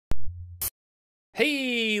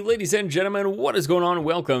Hey, ladies and gentlemen, what is going on?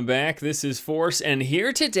 Welcome back. This is Force, and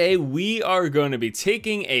here today we are going to be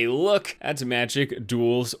taking a look at Magic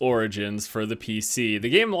Duels Origins for the PC. The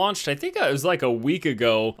game launched, I think it was like a week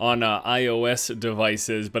ago on iOS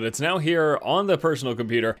devices, but it's now here on the personal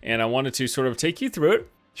computer, and I wanted to sort of take you through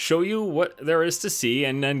it, show you what there is to see,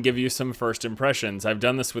 and then give you some first impressions. I've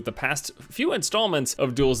done this with the past few installments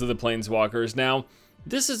of Duels of the Planeswalkers. Now,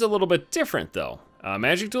 this is a little bit different though.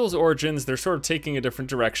 Magic Duels Origins, they're sort of taking a different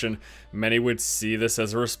direction. Many would see this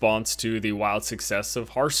as a response to the wild success of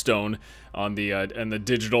Hearthstone on the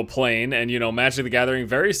digital plane, and you know, Magic the Gathering,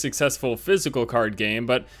 very successful physical card game,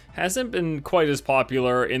 but hasn't been quite as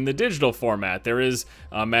popular in the digital format. There is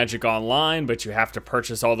Magic Online, but you have to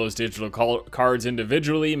purchase all those digital cards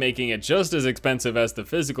individually, making it just as expensive as the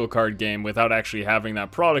physical card game without actually having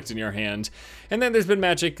that product in your hand. And then there's been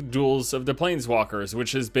Magic Duels of the Planeswalkers,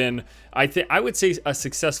 which has been, I would say, a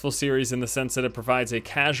successful series in the sense that it provides a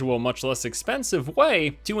casual, much less expensive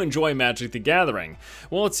way to enjoy Magic the Gathering.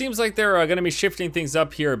 Well, it seems like they're going to be shifting things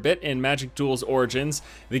up here a bit in Magic Duels Origins.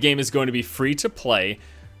 The game is going to be free to play,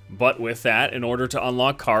 but with that, in order to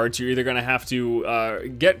unlock cards, you're either going to have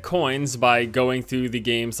to get coins by going through the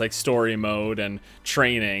game's like story mode and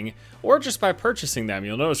training, or just by purchasing them.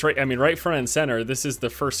 You'll notice right front and center, this is the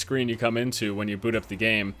first screen you come into when you boot up the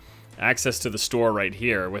game. Access to the store right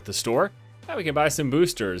here. With the store, now we can buy some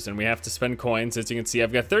boosters, and we have to spend coins. As you can see,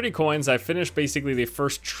 I've got 30 coins. I finished basically the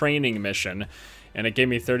first training mission, and it gave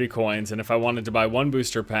me 30 coins. And if I wanted to buy one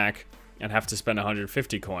booster pack, I'd have to spend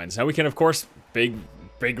 150 coins. Now we can, of course, big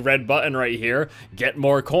red button right here, get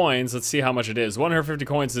more coins. Let's see how much it is. 150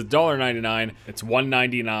 coins is $1.99. It's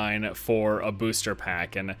 $1.99 for a booster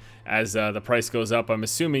pack, and as the price goes up, I'm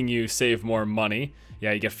assuming you save more money.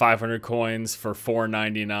 Yeah, you get 500 coins for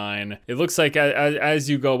 $4.99. It looks like as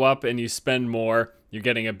you go up and you spend more, you're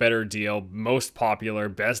getting a better deal, most popular,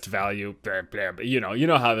 best value, blah, blah, blah. You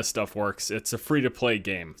know how this stuff works. It's a free-to-play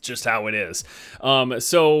game. It's just how it is.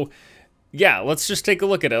 So yeah, let's just take a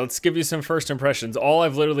look at it. Let's give you some first impressions. All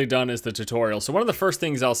I've literally done is the tutorial. So one of the first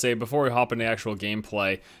things I'll say before we hop into actual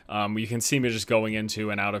gameplay, you can see me just going into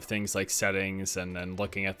and out of things like settings and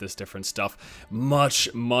looking at this different stuff. Much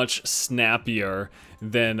snappier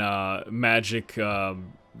than Magic,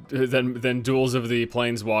 than Duels of the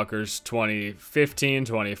Planeswalkers 2015,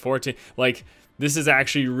 2014. Like, this is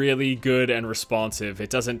actually really good and responsive. It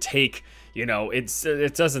doesn't take, you know, it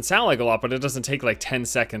doesn't sound like a lot, but it doesn't take like 10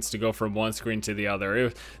 seconds to go from one screen to the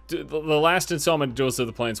other. The last installment of Duels of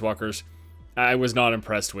the Planeswalkers, I was not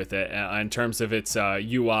impressed with it in terms of its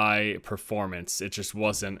UI performance. It just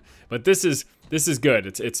wasn't. But this is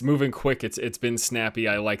good. It's moving quick. It's been snappy.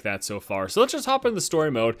 I like that so far. So let's just hop in the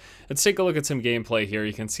story mode. Let's take a look at some gameplay here.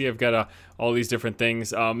 You can see I've got all these different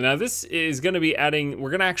things. Now this is going to be adding. We're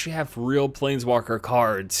going to actually have real Planeswalker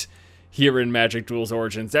cards here in Magic Duels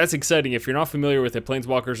Origins. That's exciting. If you're not familiar with it,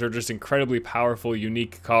 Planeswalkers are just incredibly powerful,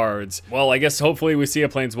 unique cards. Well, I guess hopefully we see a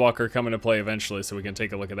Planeswalker come into play eventually so we can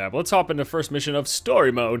take a look at that. But let's hop into first mission of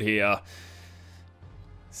story mode here.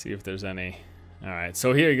 See if there's any. Alright,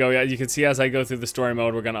 so here you go. Yeah, you can see as I go through the story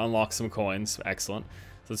mode, we're going to unlock some coins. Excellent.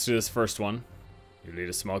 So let's do this first one. You lead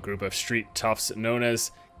a small group of street toughs known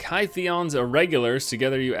as Kythion's Irregulars.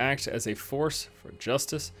 Together you act as a force for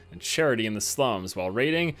justice and charity in the slums. While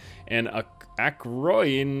raiding an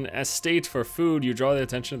Akroin estate for food, you draw the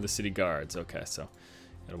attention of the city guards. Okay, so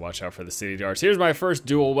gotta watch out for the city guards. Here's my first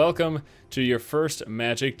duel. Welcome to your first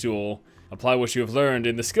Magic Duel. Apply what you have learned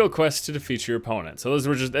in the skill quest to defeat your opponent. So it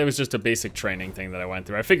was just a basic training thing that I went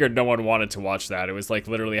through. I figured no one wanted to watch that. It was like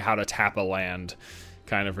literally how to tap a land.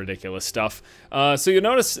 Kind of ridiculous stuff. So you'll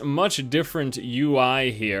notice much different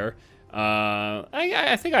UI here.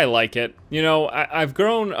 I think I like it. You know, I've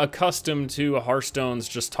grown accustomed to Hearthstone's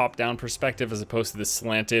just top-down perspective as opposed to the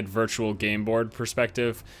slanted virtual game board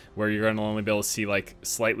perspective where you're going to only be able to see like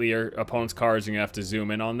slightly your opponent's cards and you have to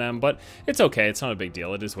zoom in on them. But it's okay. It's not a big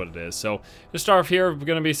deal. It is what it is. So to start off here, we're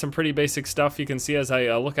going to be some pretty basic stuff. You can see as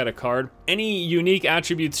I look at a card, any unique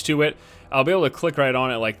attributes to it, I'll be able to click right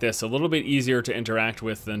on it like this. A little bit easier to interact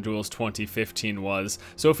with than Duels 2015 was.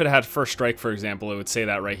 So if it had First Strike, for example, it would say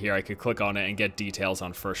that right here. I could click on it and get details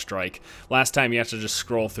on First Strike. Last time you have to just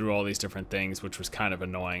scroll through all these different things, which was kind of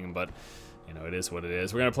annoying, but you know, it is what it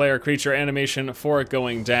is. We're going to play our creature animation for it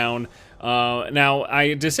going down. Now,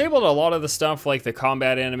 I disabled a lot of the stuff like the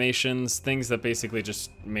combat animations, things that basically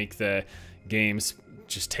just make the games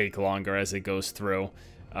just take longer as it goes through.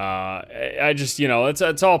 I just, you know,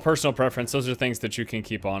 it's all personal preference. Those are things that you can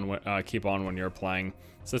keep on when you're playing.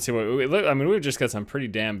 So let's see what we look. I mean, we've just got some pretty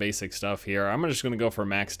damn basic stuff here. I'm just gonna go for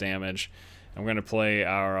max damage. I'm gonna play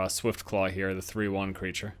our Swift Claw here, the 3/1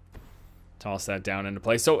 creature. Toss that down into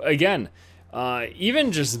play. So again,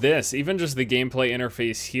 even just the gameplay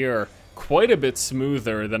interface here, quite a bit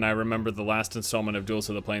smoother than I remember the last installment of Duels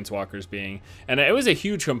of the Planeswalkers being. And it was a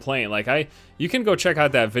huge complaint. Like, you can go check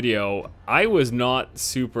out that video. I was not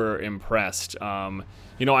super impressed.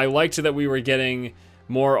 You know, I liked that we were getting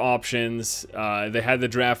more options. They had the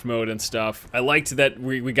draft mode and stuff. I liked that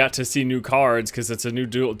we got to see new cards because it's a new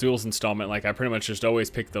Duels installment. Like, I pretty much just always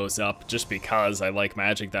pick those up just because I like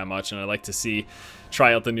Magic that much and I like to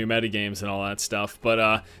try out the new metagames and all that stuff.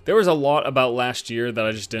 But there was a lot about last year that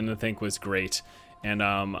I just didn't think was great. And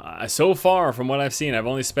so far, from what I've seen, I've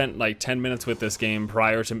only spent like 10 minutes with this game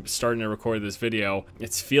prior to starting to record this video.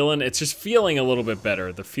 It's just feeling a little bit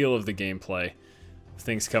better, the feel of the gameplay.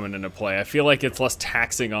 Things coming into play. I feel like it's less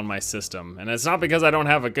taxing on my system. And it's not because I don't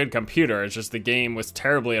have a good computer, it's just the game was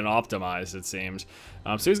terribly unoptimized, it seems.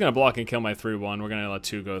 So he's going to block and kill my 3-1. We're going to let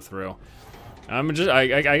 2 go through.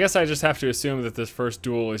 I guess I just have to assume that this first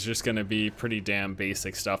duel is just going to be pretty damn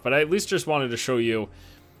basic stuff. But I at least just wanted to show you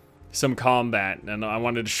some combat, and I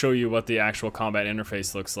wanted to show you what the actual combat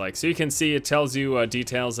interface looks like. So you can see it tells you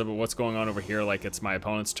details about what's going on over here, like it's my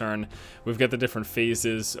opponent's turn. We've got the different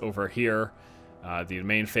phases over here. The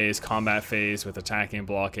main phase, combat phase with attacking,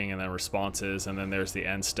 blocking, and then responses, and then there's the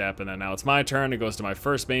end step, and then now it's my turn. It goes to my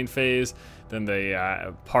first main phase, then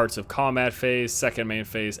the parts of combat phase, second main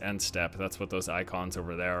phase, end step. That's what those icons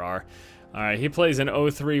over there are. Alright, he plays an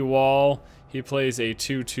 0-3 wall. He plays a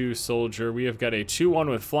 2-2 soldier. We have got a 2-1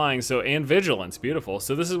 with flying, and vigilance. Beautiful.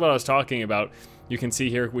 So this is what I was talking about. You can see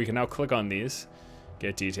here, we can now click on these.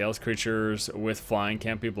 Get details. Creatures with flying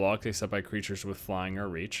can't be blocked except by creatures with flying or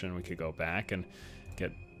reach. And we could go back and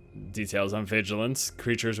get details on vigilance.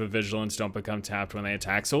 Creatures with vigilance don't become tapped when they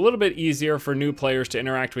attack. So a little bit easier for new players to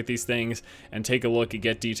interact with these things and take a look and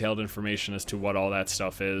get detailed information as to what all that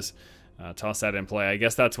stuff is. Toss that in play. I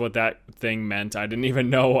guess that's what that thing meant. I didn't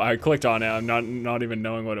even know. I clicked on it. I'm not even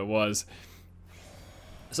knowing what it was.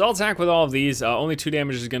 So I'll attack with all of these. Only 2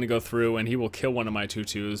 damage is going to go through, and he will kill one of my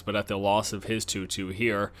 2-2s, but at the loss of his 2-2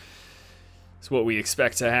 here. It's what we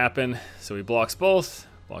expect to happen. So he blocks both.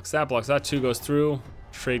 Blocks that. 2 goes through.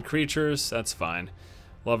 Trade creatures. That's fine.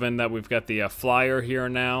 Loving that we've got the flyer here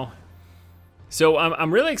now. So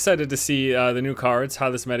I'm really excited to see the new cards, how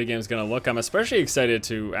this metagame is going to look. I'm especially excited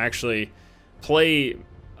to actually play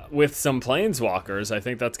with some Planeswalkers. I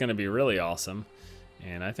think that's going to be really awesome.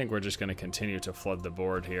 And I think we're just going to continue to flood the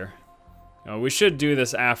board here. We should do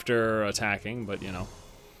this after attacking, but, you know,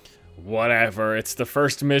 whatever. It's the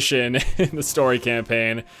first mission in the story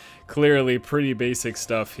campaign. Clearly pretty basic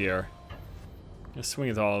stuff here. Just swing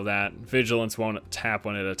with all of that. Vigilance won't tap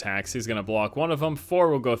when it attacks. He's going to block one of them. 4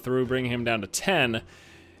 will go through, bringing him down to 10,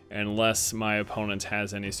 unless my opponent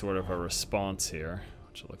has any sort of a response here,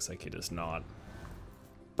 which it looks like he does not.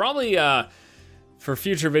 Probably, for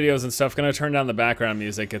future videos and stuff, gonna turn down the background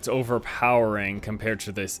music. It's overpowering compared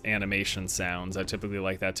to this animation sounds. I typically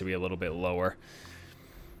like that to be a little bit lower.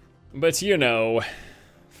 But you know,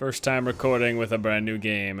 first time recording with a brand new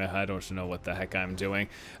game, I don't know what the heck I'm doing.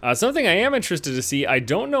 Something I am interested to see, I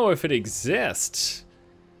don't know if it exists,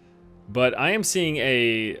 but I am seeing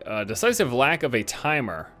a decisive lack of a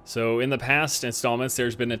timer. So in the past installments,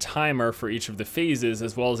 there's been a timer for each of the phases,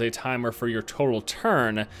 as well as a timer for your total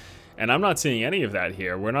turn. And I'm not seeing any of that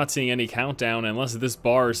here. We're not seeing any countdown unless this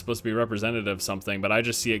bar is supposed to be representative of something, but I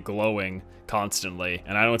just see it glowing constantly.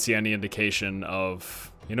 And I don't see any indication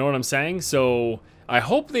of, you know what I'm saying? So I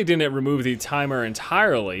hope they didn't remove the timer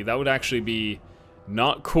entirely. That would actually be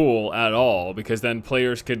not cool at all, because then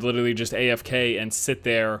players could literally just AFK and sit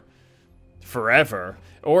there forever.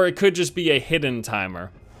 Or it could just be a hidden timer.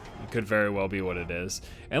 It could very well be what it is.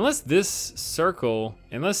 Unless this circle,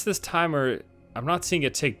 unless this timer, I'm not seeing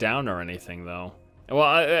it tick down or anything, though. Well,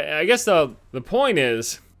 I guess the point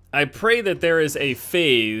is, I pray that there is a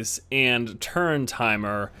phase and turn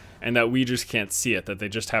timer, and that we just can't see it, that they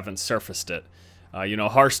just haven't surfaced it. You know,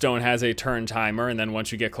 Hearthstone has a turn timer, and then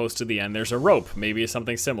once you get close to the end, there's a rope. Maybe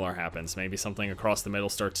something similar happens. Maybe something across the middle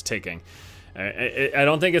starts ticking. I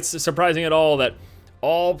don't think it's surprising at all that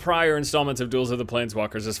all prior installments of Duels of the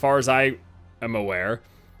Planeswalkers, as far as I am aware,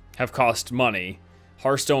 have cost money.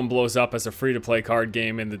 Hearthstone blows up as a free-to-play card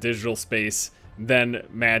game in the digital space, then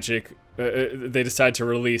Magic, they decide to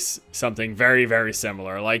release something very, very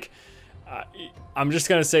similar. Like, I'm just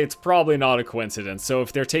gonna say it's probably not a coincidence. So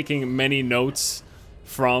if they're taking many notes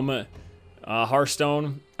from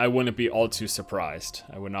Hearthstone, I wouldn't be all too surprised.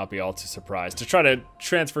 I would not be all too surprised to try to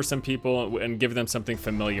transfer some people and give them something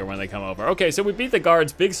familiar when they come over. Okay, so we beat the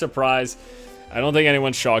guards, big surprise. I don't think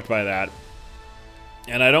anyone's shocked by that.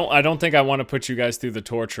 And I don't think I want to put you guys through the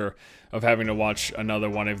torture of having to watch another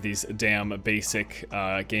one of these damn basic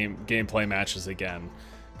gameplay matches again.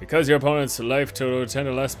 Because your opponent's life total 10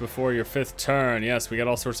 or less before your 5th turn. Yes, we got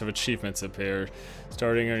all sorts of achievements up here.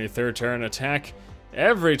 Starting on your 3rd turn, attack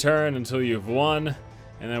every turn until you've won.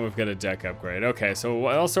 And then we've got a deck upgrade. Okay, so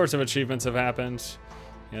all sorts of achievements have happened.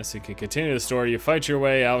 Yes, you can continue the story. You fight your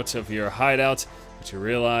way out of your hideout, but you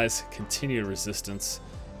realize continued resistance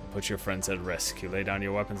will put your friends at risk. You lay down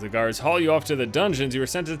your weapons. The guards haul you off to the dungeons. You were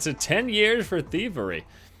sentenced to 10 years for thievery.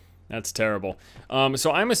 That's terrible.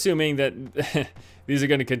 So I'm assuming that these are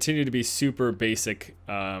going to continue to be super basic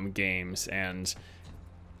games, and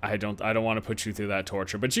I don't want to put you through that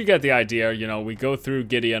torture. But you get the idea. You know, we go through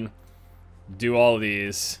Gideon, do all of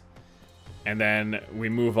these, and then we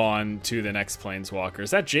move on to the next planeswalker. Is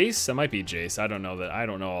that Jace? That might be Jace. I don't know that. I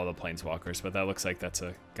don't know all the planeswalkers, but that looks like that's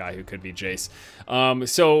a guy who could be Jace.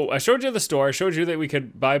 So I showed you the store. I showed you that we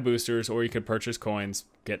could buy boosters, or you could purchase coins,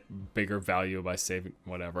 get bigger value by saving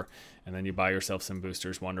whatever, and then you buy yourself some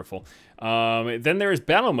boosters. Wonderful. Then there is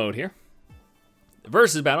battle mode here.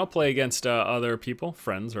 Versus battle, play against other people,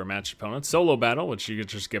 friends or matched opponents. Solo battle, which you could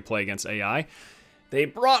just play against AI. They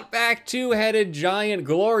brought back two-headed giant,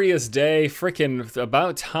 glorious day. Frickin'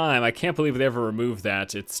 about time. I can't believe they ever removed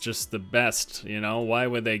that. It's just the best, you know? Why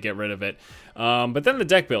would they get rid of it? But then the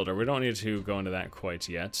deck builder. We don't need to go into that quite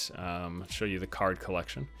yet. I'll show you the card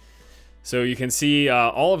collection. So you can see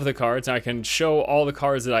all of the cards. I can show all the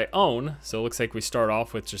cards that I own. So it looks like we start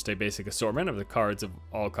off with just a basic assortment of the cards of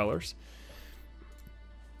all colors.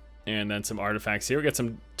 And then some artifacts here. We got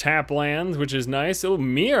some tap lands, which is nice. Oh,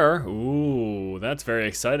 mirror. Ooh, that's very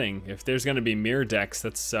exciting. If there's going to be mirror decks,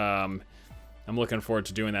 that's I'm looking forward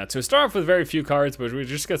to doing that. So start off with very few cards, but we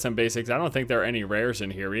just got some basics. I don't think there are any rares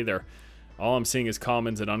in here either. All I'm seeing is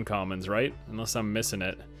commons and uncommons, right? Unless I'm missing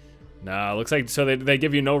it. Nah, looks like, so they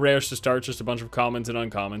give you no rares to start, just a bunch of commons and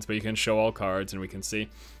uncommons, but you can show all cards, and we can see.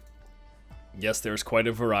 Yes, there's quite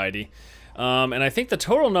a variety. And I think the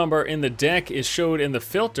total number in the deck is showed in the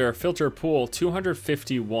filter pool,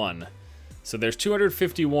 251. So there's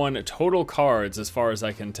 251 total cards as far as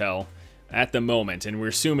I can tell at the moment. And we're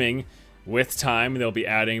assuming with time they'll be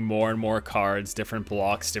adding more and more cards, different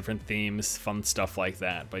blocks, different themes, fun stuff like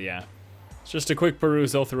that. But yeah, it's just a quick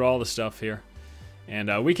perusal through all the stuff here.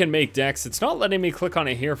 And we can make decks. It's not letting me click on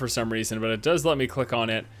it here for some reason, but it does let me click on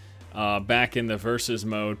it back in the versus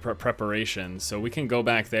mode preparation, so we can go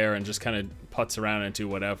back there and just kind of putz around and do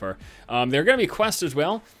whatever. There are going to be quests as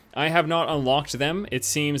well. I have not unlocked them. It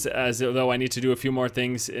seems as though I need to do a few more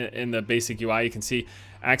things in the basic UI. You can see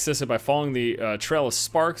access it by following the trail of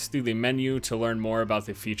sparks through the menu to learn more about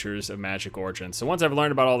the features of Magic Origins. So once I've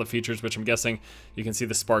learned about all the features, which I'm guessing you can see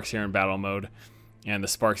the sparks here in battle mode, and the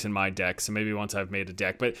sparks in my deck, so maybe once I've made a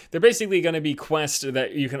deck. But they're basically going to be quests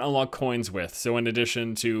that you can unlock coins with. So in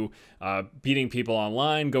addition to beating people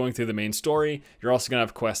online, going through the main story, you're also going to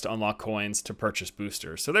have quests to unlock coins to purchase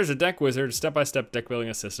boosters. So there's a deck wizard, step-by-step deck building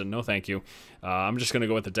assistant. No thank you. I'm just going to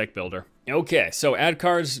go with the deck builder. Okay, so add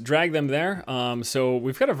cards, drag them there. So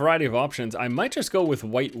we've got a variety of options. I might just go with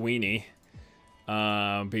White Weenie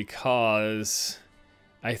because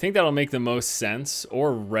I think that'll make the most sense.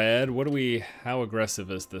 Or red. How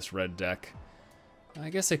aggressive is this red deck?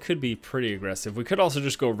 I guess it could be pretty aggressive. We could also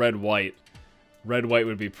just go red-white. Red-white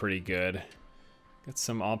would be pretty good. Got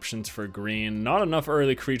some options for green. Not enough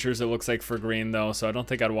early creatures, it looks like, for green, though, so I don't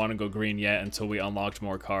think I'd want to go green yet until we unlocked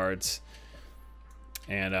more cards.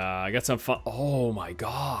 And I got some fun. Oh my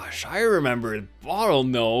gosh, I remembered Bottle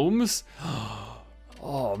Gnomes.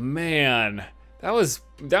 Oh man. Was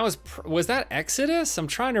that Exodus? I'm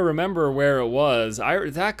trying to remember where it was.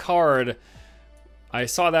 That card, I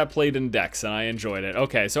saw that played in decks and I enjoyed it.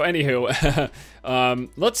 Okay, so anywho,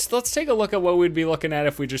 let's take a look at what we'd be looking at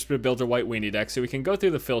if we just built a White Weenie deck. So we can go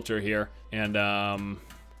through the filter here and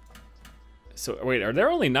so wait, are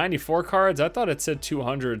there only 94 cards? I thought it said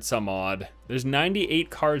 200 some odd. There's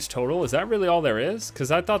 98 cards total. Is that really all there is?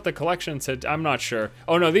 Because I thought the collection said, I'm not sure.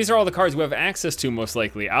 Oh no, these are all the cards we have access to most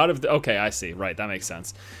likely out of the, okay, I see, right, that makes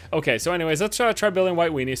sense. Okay, so anyways, let's try building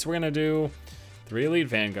White Weenie. So we're gonna do 3 Elite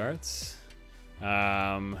Vanguards, 4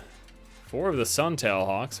 of the Suntail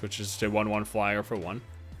Hawks, which is just a 1/1 flyer for 1.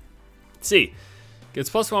 Let's see, gets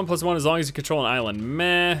 +1/+1 as long as you control an island.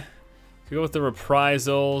 Meh. Go with the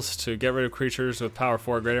reprisals to get rid of creatures with power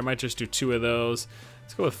 4 or greater. I might just do 2 of those.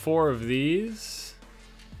 Let's go with 4 of these.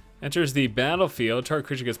 Enters the battlefield. Target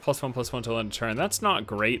creature gets +1/+1 till end of turn. That's not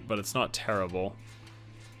great, but it's not terrible.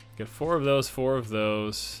 Get 4 of those, 4 of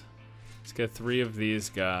those. Let's get 3 of these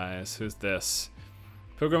guys. Who's this?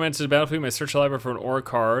 Pilgrim enters the battlefield. You may search the library for an aura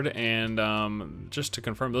card. And just to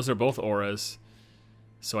confirm, those are both auras.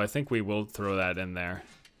 So I think we will throw that in there,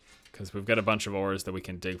 because we've got a bunch of ores that we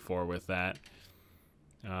can dig for with that.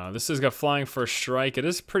 This has got Flying First Strike. It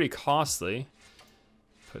is pretty costly.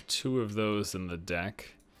 Put 2 of those in the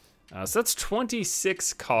deck. So that's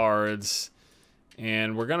 26 cards.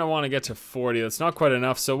 And we're going to want to get to 40. That's not quite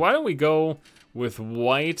enough. So why don't we go with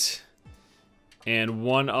white and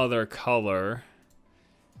one other color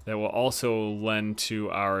that will also lend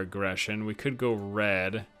to our aggression. We could go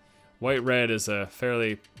red. White-red is a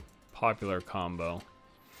fairly popular combo.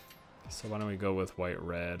 So why don't we go with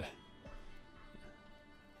white-red?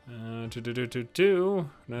 No, Denizen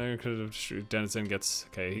gets...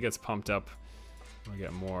 Okay, he gets pumped up. We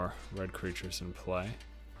get more red creatures in play.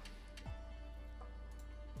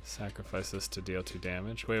 Sacrifice this to deal 2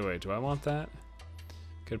 damage. Wait, do I want that?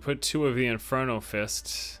 Could put 2 of the Inferno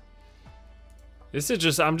Fists. This is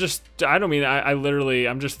just... I'm just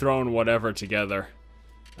throwing whatever together.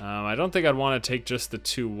 I don't think I'd want to take just the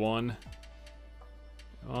 2/1.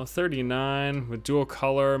 Well, 39 with dual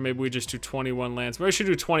color. Maybe we just do 21 lands. Maybe I should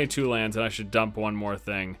do 22 lands and I should dump one more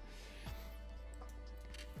thing.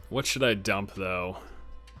 What should I dump though?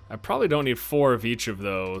 I probably don't need 4 of each of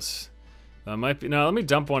those. That might be... No, let me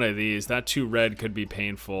dump one of these. That 2 red could be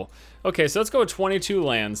painful. Okay, so let's go with 22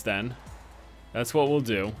 lands then. That's what we'll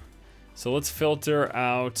do. So let's filter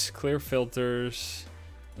out, clear filters.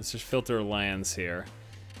 Let's just filter lands here.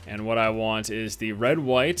 And what I want is the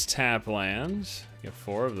red-white tap lands. Get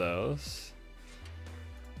 4 of those.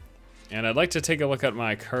 And I'd like to take a look at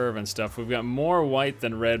my curve and stuff. We've got more white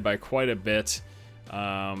than red by quite a bit.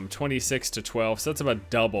 26 to 12, so that's about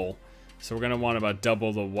double. So we're gonna want about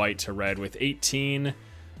double the white to red with 18.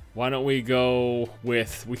 Why don't we go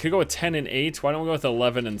with, we could go with 10 and 8. Why don't we go with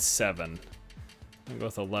 11 and 7? I'm gonna go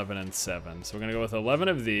with 11 and 7. So we're gonna go with 11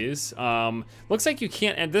 of these. Looks like you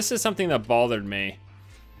can't, and this is something that bothered me.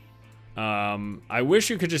 I wish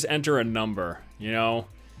you could just enter a number, you know?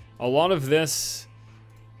 A lot of this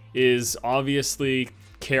is obviously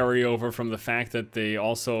carryover from the fact that they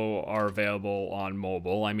also are available on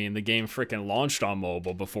mobile. I mean, the game freaking launched on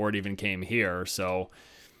mobile before it even came here, so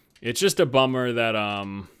it's just a bummer that, I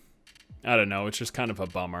don't know, it's just kind of a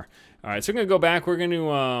bummer. Alright, so we're gonna go back, we're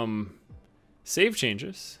gonna, save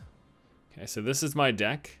changes. Okay, so this is my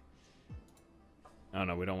deck. Oh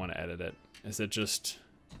no, we don't want to edit it. Is it just...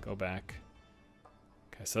 Go back.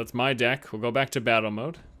 Okay, so that's my deck. We'll go back to battle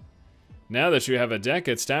mode. Now that you have a deck,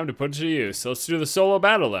 it's time to put it to use. So let's do the solo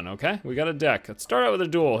battle then, okay? We got a deck. Let's start out with a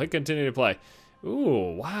duel. Hit continue to play.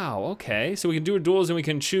 Ooh, wow, okay. So we can do duels and we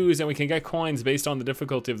can choose and we can get coins based on the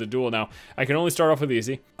difficulty of the duel. Now, I can only start off with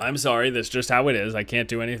easy. I'm sorry, that's just how it is. I can't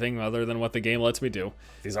do anything other than what the game lets me do.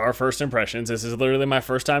 These are first impressions. This is literally my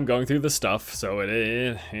first time going through the stuff, so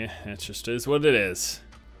it just is what it is.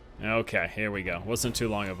 Okay, here we go. Wasn't too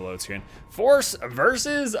long of a load screen. Force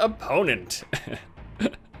versus opponent.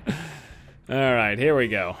 Alright, here we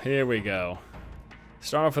go. Here we go.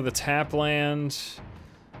 Start off with a tap land.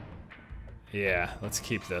 Yeah, let's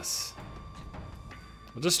keep this.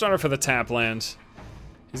 We'll just start off with a tap land.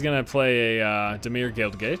 He's gonna play a Dimir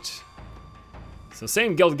Guildgate. So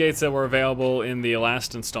same Guildgates that were available in the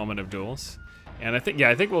last installment of Duels. And I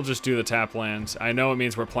think we'll just do the tap land. I know it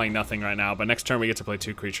means we're playing nothing right now, but next turn we get to play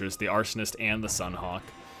 2 creatures, the Arsonist and the Sunhawk.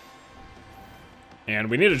 And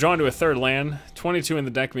we need to draw into a 3rd land. 22 in the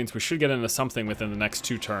deck means we should get into something within the next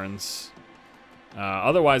 2 turns.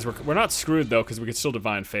 Otherwise, we're not screwed though, because we could still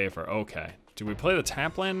Divine Favor. Okay. Do we play the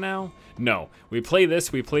tap land now? No. We play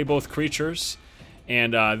this, we play both creatures,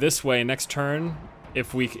 and this way, next turn,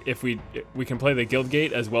 if we can play the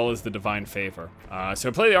Guildgate as well as the Divine Favor.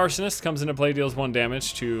 So play the Arsonist, comes into play, deals 1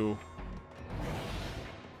 damage to...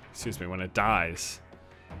 Excuse me, when it dies.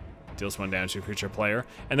 Deals 1 damage to a creature player.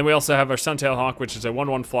 And then we also have our Suntail Hawk, which is a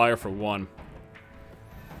 1/1 flyer for 1.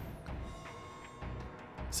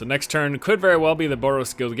 So next turn could very well be the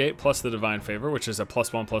Boros Guildgate plus the Divine Favor, which is a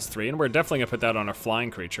 +1/+3, and we're definitely going to put that on our flying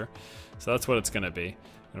creature. So that's what it's going to be.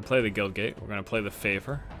 We're going to play the Guildgate. We're going to play the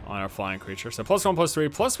Favor on our flying creature. So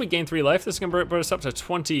 +1/+3, plus we gain 3 life. This is going to bring us up to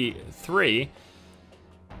 23.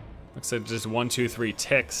 Looks like just 1, 2, 3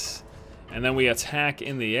 ticks. And then we attack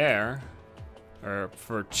in the air, or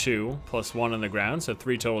for 2, +1 on the ground, so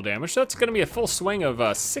 3 total damage. So that's going to be a full swing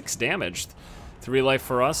of 6 damage. 3 life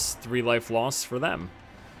for us, 3 life loss for them.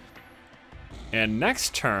 And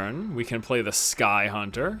next turn, we can play the Sky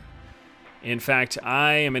Hunter. In fact,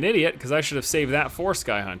 I am an idiot because I should have saved that for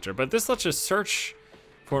Sky Hunter. But this lets us search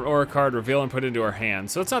for an aura card, reveal, and put it into our hand.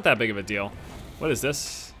 So it's not that big of a deal. What is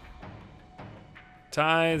this?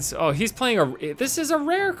 Tides. Oh, he's playing a... This is a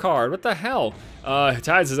rare card. What the hell?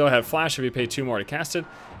 Tides does not have flash if you pay 2 more to cast it.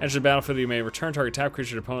 Enter the battlefield, you may return target tap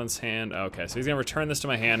creature to opponent's hand. Okay, so he's going to return this to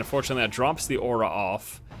my hand. Unfortunately, that drops the aura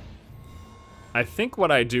off. I think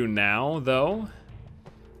what I do now, though...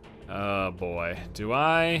 Oh, boy. Do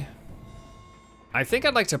I think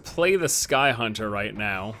I'd like to play the Sky Hunter right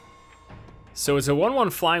now. So it's a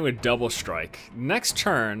 1/1 flying with double strike. Next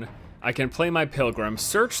turn... I can play my Pilgrim,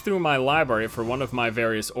 search through my library for one of my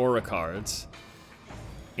various aura cards,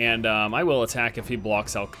 and I will attack. If he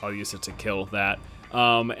blocks, I'll use it to kill that.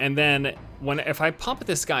 And then if I pump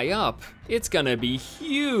this guy up, it's gonna be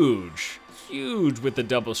huge, huge with the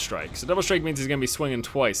double strike. So double strike means he's gonna be swinging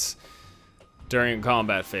twice during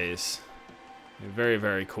combat phase. Very,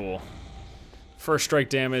 very cool. First strike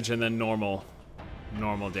damage and then normal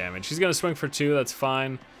damage. He's gonna swing for 2. That's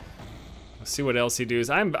fine. Let's see what else he does.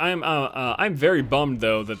 I'm very bummed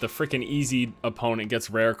though that the freaking easy opponent gets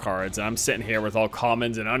rare cards, and I'm sitting here with all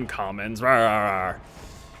commons and uncommons. Rawr.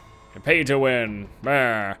 Pay to win.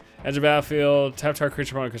 Rawr. Edge of battlefield. Tap target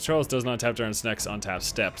creature opponent controls does not tap during its next untap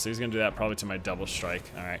step. So he's gonna do that probably to my double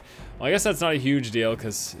strike. All right. Well, I guess that's not a huge deal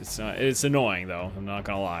because it's annoying though. I'm not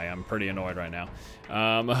gonna lie. I'm pretty annoyed right now.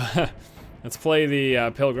 Let's play the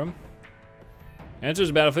Pilgrim. Enters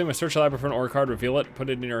the battlefield, my search your library for an aura card, reveal it, put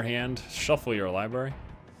it in your hand, shuffle your library.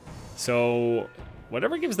 So,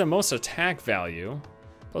 whatever gives the most attack value,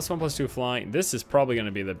 +1/+2 flying, this is probably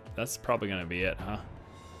gonna be that's probably gonna be it, huh?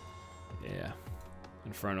 Yeah,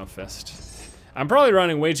 Inferno Fist. I'm probably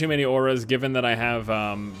running way too many auras given that I have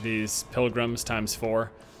these Pilgrims ×4.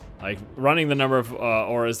 Like, running the number of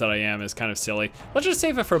auras that I am is kind of silly. Let's just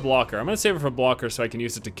save it for blocker. I'm gonna save it for blocker so I can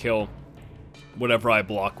use it to kill whatever I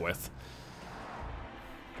block with.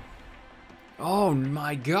 Oh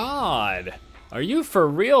my god. Are you for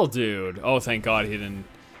real, dude? Oh, thank god he didn't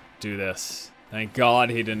do this. Thank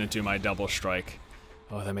god he didn't do my double strike.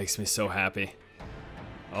 Oh, that makes me so happy.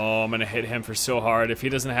 Oh, I'm gonna hit him for so hard if he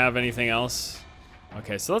doesn't have anything else.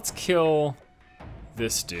 Okay, so let's kill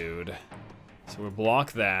this dude. So we'll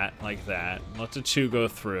block that, like that. Let the 2 go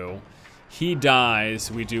through. He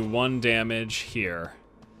dies, we do 1 damage here.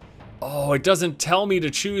 Oh, it doesn't tell me to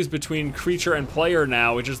choose between creature and player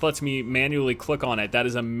now. It just lets me manually click on it. That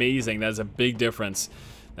is amazing. That is a big difference.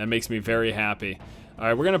 That makes me very happy. All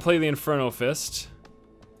right, we're going to play the Inferno Fist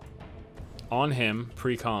on him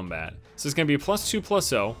pre-combat. So it's going to be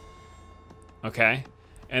 +2/+0. Okay.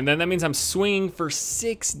 And then that means I'm swinging for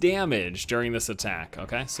 6 damage during this attack.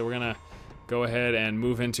 Okay, so we're going to go ahead and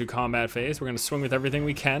move into combat phase. We're going to swing with everything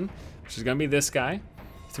we can, which is going to be this guy.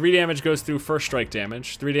 3 damage goes through first strike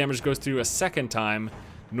damage. 3 damage goes through a second time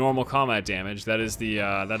normal combat damage. That is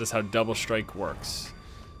how double strike works.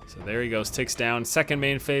 So there he goes, takes down. Second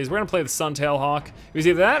main phase. We're gonna play the Suntail Hawk. It was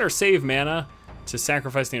either that or save mana to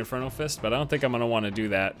sacrifice the Inferno Fist, but I don't think I'm gonna want to do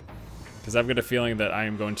that because I've got a feeling that I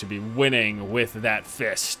am going to be winning with that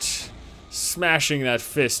fist, smashing that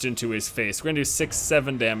fist into his face. We're gonna do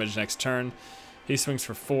 6-7 damage next turn. He swings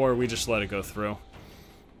for 4. We just let it go through.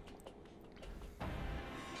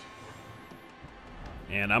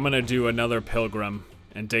 And I'm gonna do another Pilgrim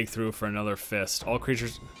and dig through for another fist. All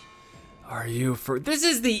creatures... Are you for... This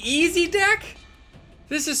is the easy deck?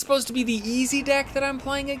 This is supposed to be the easy deck that I'm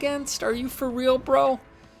playing against? Are you for real, bro?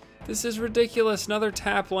 This is ridiculous. Another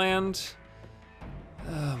tap land.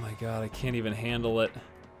 Oh my god, I can't even handle it.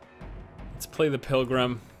 Let's play the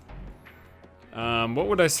Pilgrim. What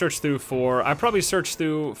would I search through for? I probably search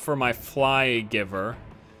through for my Fly Giver,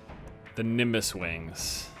 the Nimbus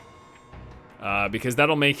Wings. Because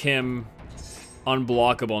that'll make him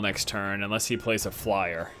unblockable next turn unless he plays a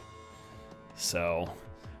flyer. So,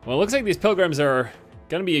 well, it looks like these Pilgrims are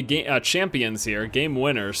gonna be champions here, game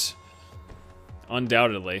winners,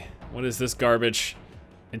 undoubtedly. What is this garbage?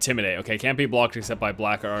 Intimidate. Okay, can't be blocked except by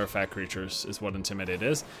black or artifact creatures is what Intimidate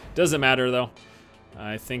is. Doesn't matter though.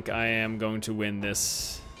 I think I am going to win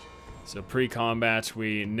this. So pre-combat,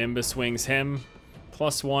 we Nimbus Wings him.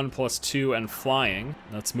 +1/+2 and flying.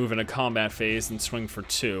 Let's move into combat phase and swing for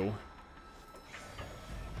 2.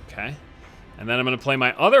 Okay. And then I'm gonna play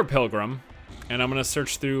my other Pilgrim and I'm gonna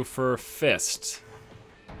search through for Fist.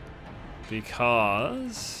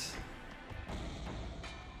 Because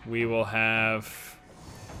we will have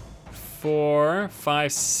 4,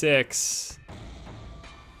 5, 6.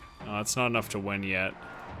 Oh, it's not enough to win yet.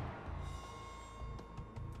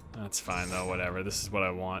 That's fine though, whatever. This is what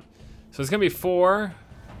I want. So it's gonna be 4,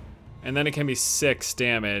 and then it can be 6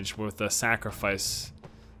 damage with the sacrifice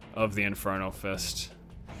of the Inferno Fist.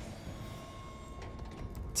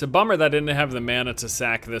 It's a bummer that I didn't have the mana to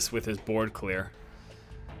sack this with his board clear.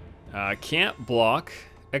 Can't block,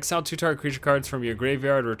 Exile 2 target creature cards from your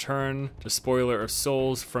graveyard. Return the Spoiler of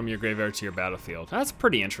Souls from your graveyard to your battlefield. That's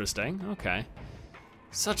pretty interesting. Okay.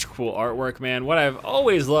 Such cool artwork, man. What I've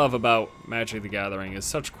always loved about Magic the Gathering is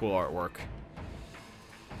such cool artwork.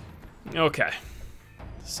 Okay.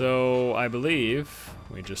 So, I believe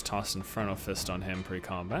we just tossed Inferno Fist on him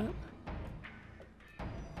pre-combat.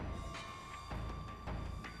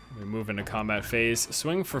 We move into combat phase.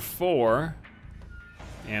 Swing for 4.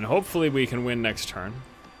 And hopefully we can win next turn.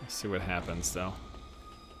 Let's see what happens, though.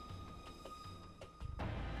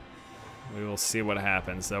 We will see what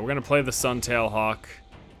happens, though. We're going to play the Suntail Hawk.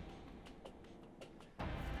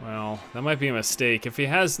 Well, that might be a mistake. If he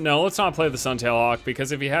has... No, let's not play the Suntail Hawk,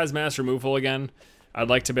 because if he has mass removal again, I'd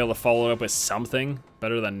like to be able to follow it up with something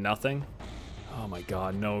better than nothing. Oh my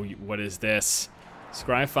god, no. What is this?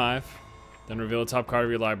 Scry 5. Then reveal the top card of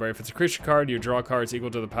your library. If it's a creature card, you draw cards equal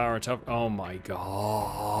to the power of top... Oh my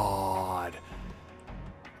god.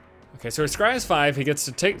 Okay, so he scries 5. He gets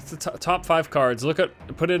to take the top 5 cards,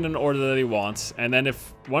 put it in an order that he wants, and then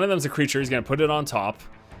if one of them's a creature, he's gonna put it on top.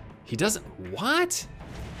 He doesn't... What?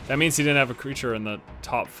 That means he didn't have a creature in the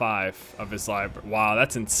top 5 of his library. Wow,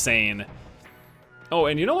 that's insane. Oh,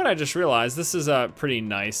 and you know what I just realized? This is pretty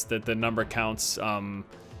nice that the number counts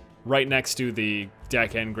right next to the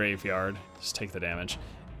deck and graveyard. Just take the damage.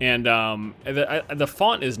 And the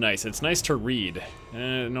font is nice. It's nice to read. I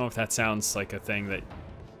don't know if that sounds like a thing that...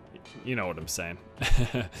 You know what I'm saying.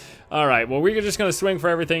 All right, well, we're just going to swing for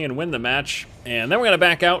everything and win the match. And then we're going to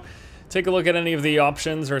back out, take a look at any of the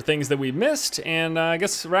options or things that we missed, and I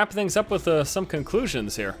guess wrap things up with some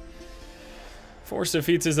conclusions here. Force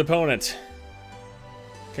defeats his opponent.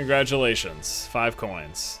 Congratulations. 5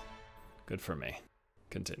 coins. Good for me.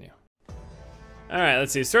 Continue. All right,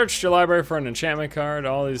 let's see. Search your library for an enchantment card.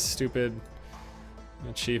 All these stupid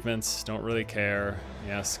achievements, don't really care.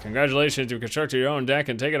 Yes, congratulations, you've constructed your own deck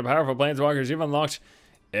and taken a powerful planeswalkers. You've unlocked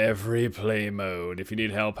every play mode. If you need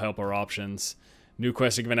help are options. New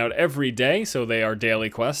quests are given out every day, so they are daily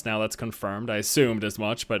quests. Now that's confirmed. I assumed as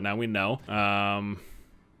much, but now we know.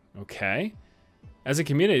 Okay. As a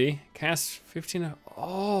community, cast 15...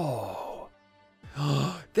 Oh.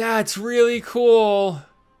 That's really cool.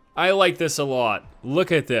 I like this a lot.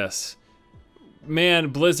 Look at this. Man,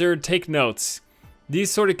 Blizzard, take notes. These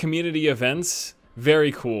sort of community events,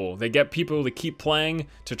 very cool. They get people to keep playing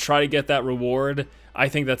to try to get that reward. I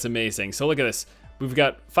think that's amazing. So look at this. We've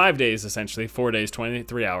got 5 days, essentially, 4 days,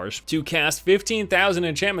 23 hours, to cast 15,000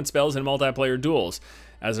 enchantment spells in multiplayer duels.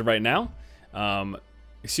 As of right now,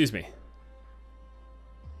 excuse me,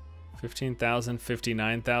 15,000,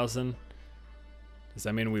 59,000. Does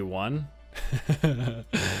that mean we won?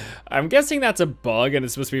 I'm guessing that's a bug and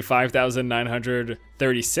it's supposed to be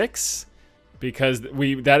 5,936. Because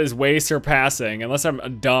that is way surpassing, unless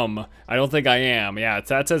I'm dumb. I don't think I am. Yeah,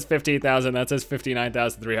 that says 15,000, that says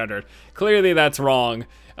 59,300. Clearly that's wrong.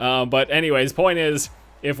 But anyways, point is,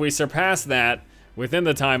 if we surpass that within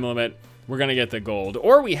the time limit, we're gonna get the gold.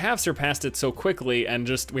 Or we have surpassed it so quickly and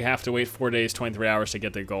just we have to wait 4 days, 23 hours to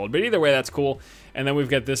get the gold. But either way, that's cool. And then we've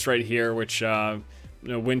got this right here, which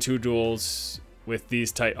win 2 duels with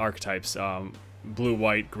these archetypes. Blue,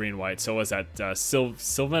 white, green, white. So was that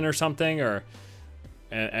Sylvan or something, or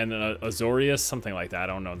and Azorius, something like that. I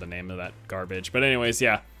don't know the name of that garbage. But anyways,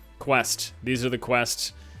 yeah, quest. These are the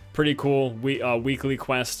quests. Pretty cool. Weekly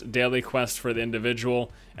quest, daily quest for the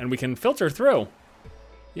individual, and we can filter through.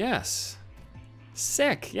 Yes.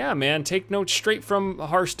 Sick. Yeah, man. Take notes straight from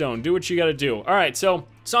Hearthstone. Do what you gotta do. All right, so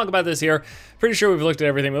let's talk about this here. Pretty sure we've looked at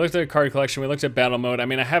everything. We looked at card collection. We looked at battle mode. I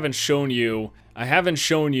mean, I haven't shown you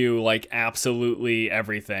like absolutely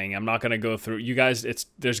everything. I'm not gonna go through. You guys,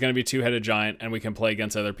 there's gonna be two-headed giant, and we can play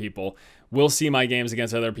against other people. We'll see my games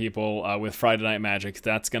against other people with Friday Night Magic.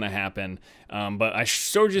 That's gonna happen. But I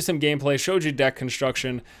showed you some gameplay, showed you deck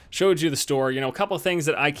construction, showed you the store. You know, a couple of things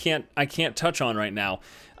that I can't touch on right now.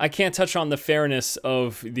 I can't touch on the fairness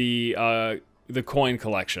of the coin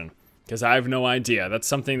collection, because I have no idea. That's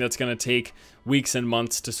something that's going to take weeks and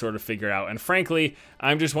months to sort of figure out. And frankly,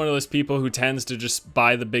 I'm just one of those people who tends to just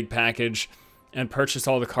buy the big package and purchase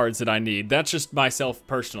all the cards that I need. That's just myself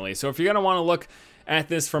personally. So if you're going to want to look at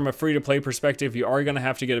this from a free-to-play perspective, you are going to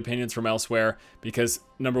have to get opinions from elsewhere, because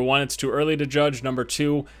number one, it's too early to judge. Number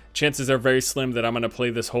two, chances are very slim that I'm going to play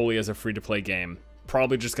this wholly as a free-to-play game.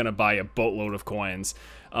 Probably just going to buy a boatload of coins.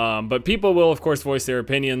 But people will, of course, voice their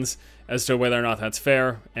opinions as to whether or not that's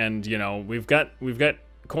fair. And, you know, we've got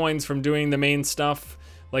coins from doing the main stuff,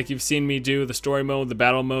 like you've seen me do, the story mode, the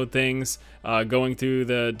battle mode things, going through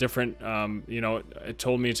the different, you know, it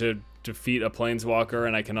told me to defeat a planeswalker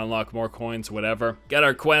and I can unlock more coins, whatever. Get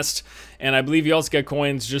our quest, and I believe you also get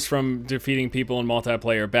coins just from defeating people in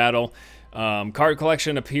multiplayer battle. Card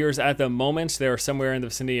collection appears at the moment. They are somewhere in the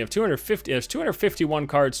vicinity of 250. There's 251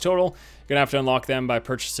 cards total. You're gonna have to unlock them by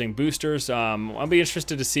purchasing boosters. I'll be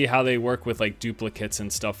interested to see how they work with like duplicates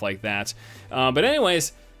and stuff like that. But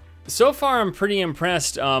anyways, so far I'm pretty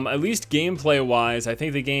impressed, at least gameplay-wise. I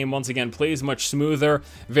think the game, once again, plays much smoother.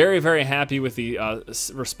 Very, very happy with the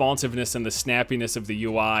responsiveness and the snappiness of the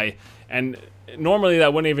UI. And normally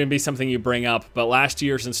that wouldn't even be something you bring up, but last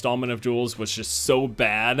year's installment of Duels was just so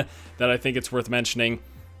bad that I think it's worth mentioning.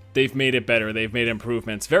 They've made it better. They've made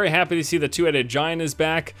improvements. Very happy to see the two-headed giant is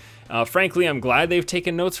back. Frankly, I'm glad they've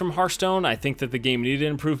taken notes from Hearthstone. I think that the game needed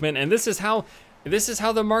improvement, and this is how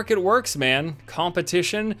the market works, man.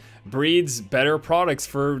 Competition breeds better products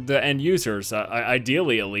for the end users,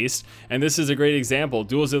 ideally at least. And this is a great example.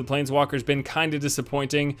 Duels of the Planeswalker's been kind of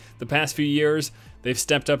disappointing the past few years. They've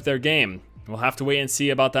stepped up their game. We'll have to wait and see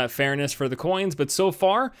about that fairness for the coins, but so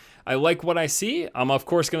far, I like what I see. I'm of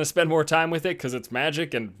course going to spend more time with it because it's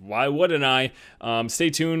Magic, and why wouldn't I? Stay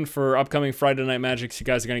tuned for upcoming Friday Night Magic, so you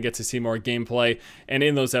guys are going to get to see more gameplay. And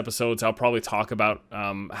in those episodes, I'll probably talk about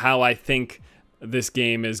how I think this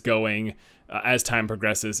game is going as time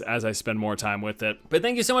progresses, as I spend more time with it. But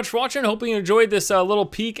thank you so much for watching. Hope you enjoyed this little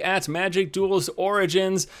peek at Magic Duels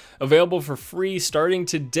Origins, available for free starting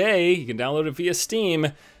today. You can download it via Steam.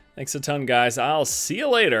 Thanks a ton, guys. I'll see you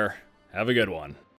later. Have a good one.